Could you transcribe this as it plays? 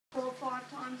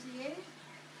times a year.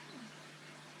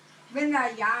 When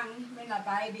they're young, when they're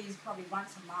babies, probably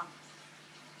once a month.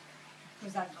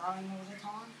 Because they're growing all the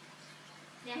time.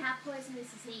 Now, how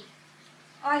poisonous is he?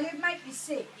 Oh, he'd make you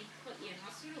sick. He'd put you in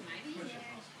hospital, maybe.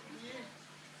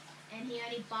 Yeah. And he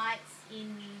only bites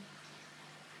in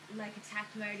like attack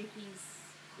mode if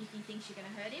he thinks you're going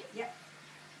to hurt him? Yep,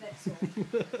 that's all.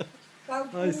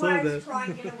 They'll I saw always that. try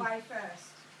and get away first.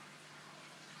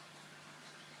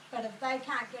 But if they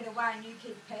can't get away and you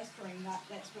keep pestering,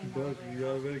 that's when they'll God, you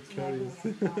are very curious.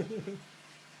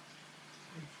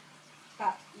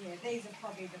 But yeah, these are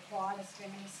probably the quietest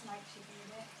venomous snakes you can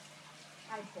get.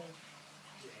 April.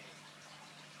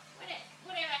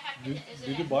 Whatever happened?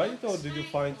 Did you buy it or did you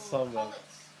find somewhere?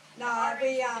 No,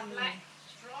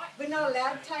 we're not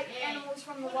allowed to take animals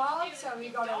from the wild, so we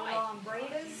got to rely on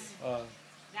breeders.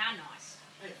 They're nice.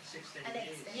 Are they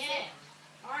expensive? Yeah.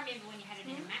 I remember when you had it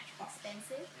in a matchbox.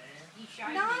 Expensive? You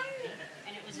showed No, me,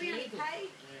 and it was we only illegal. paid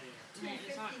And it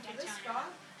was like, $2.50 for don't this tell guy.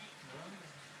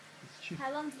 It's cheap. How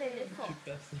long do they live for? Cheap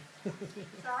person.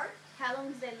 Sorry? How long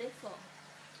do they live for?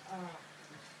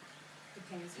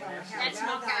 Depends That's how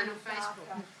not well going they on look Facebook.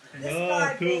 after. This No,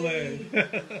 guy too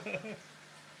late.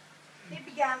 He'd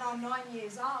be going on 9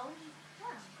 years old.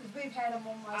 Because we've had him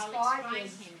almost I'll 5 explain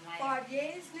years. him later. 5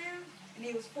 years now. And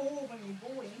he was 4 when we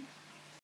bought him.